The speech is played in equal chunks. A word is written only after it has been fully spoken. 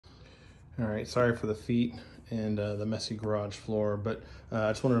All right, sorry for the feet and the messy garage floor, but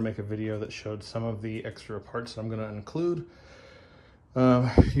I just wanted to make a video that showed some of the extra parts that I'm going to include.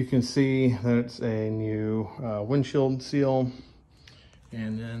 You can see that it's a new windshield seal,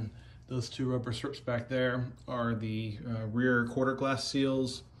 and then those two rubber strips back there are the rear quarter glass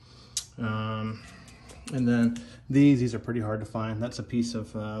seals. And then these are pretty hard to find. That's a piece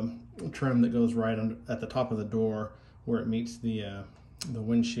of trim that goes right at the top of the door where it meets the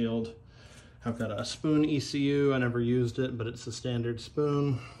windshield. I've got a spoon ECU. I never used it, but it's a standard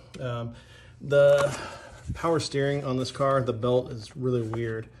spoon. The power steering on this car, the belt is really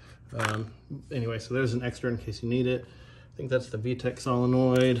weird. Anyway, so there's an extra in case you need it. I think that's the VTEC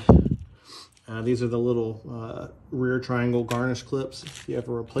solenoid. These are the little rear triangle garnish clips. If you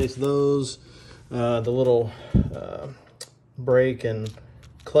ever replace those, the little brake and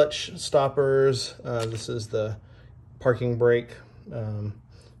clutch stoppers. This is the parking brake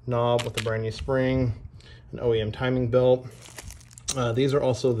knob with a brand new spring, an OEM timing belt. These are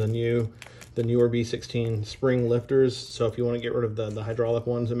also the newer B16 spring lifters. So if you want to get rid of the hydraulic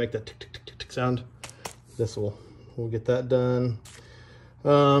ones that make that tick tick tick tick tick sound, we'll get that done.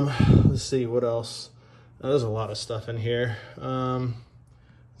 Let's see what else. There's a lot of stuff in here.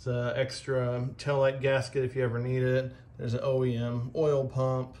 There's an extra taillight gasket if you ever need it. There's an OEM oil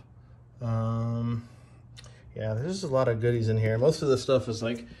pump. Yeah, there's just a lot of goodies in here. Most of the stuff is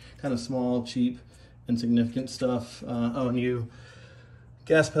like kind of small, cheap, insignificant stuff. Oh, new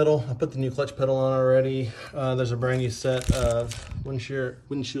gas pedal. I put the new clutch pedal on already. There's a brand new set of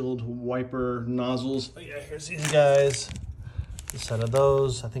windshield wiper nozzles. Oh, yeah, here's these guys. A set of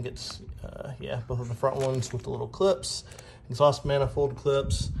those. I think it's, yeah, both of the front ones with the little clips, exhaust manifold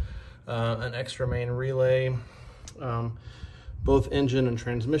clips, an extra main relay, both engine and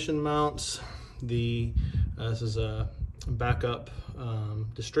transmission mounts. This is a backup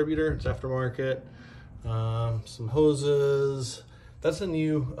distributor. It's aftermarket. Some hoses. That's a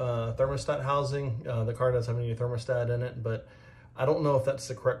new thermostat housing. The car does have a new thermostat in it, but I don't know if that's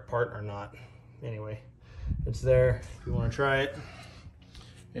the correct part or not. Anyway, it's there if you want to try it.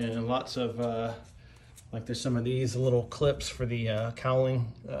 And lots of, like there's some of these little clips for the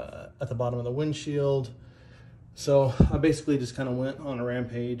cowling at the bottom of the windshield. So I basically just kind of went on a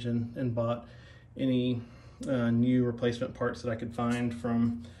rampage and bought any new replacement parts that I could find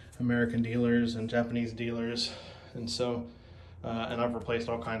from American dealers and Japanese dealers. And so, and I've replaced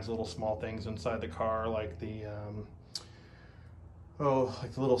all kinds of little small things inside the car, like the,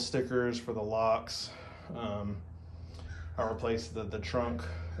 like the little stickers for the locks. I replaced the trunk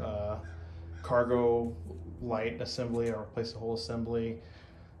cargo light assembly. I replaced the whole assembly.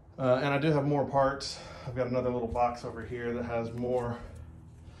 And I do have more parts. I've got another little box over here that has more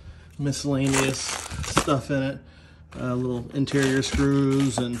miscellaneous stuff in it. Little interior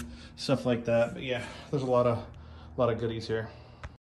screws and stuff like that. But yeah, there's a lot of goodies here.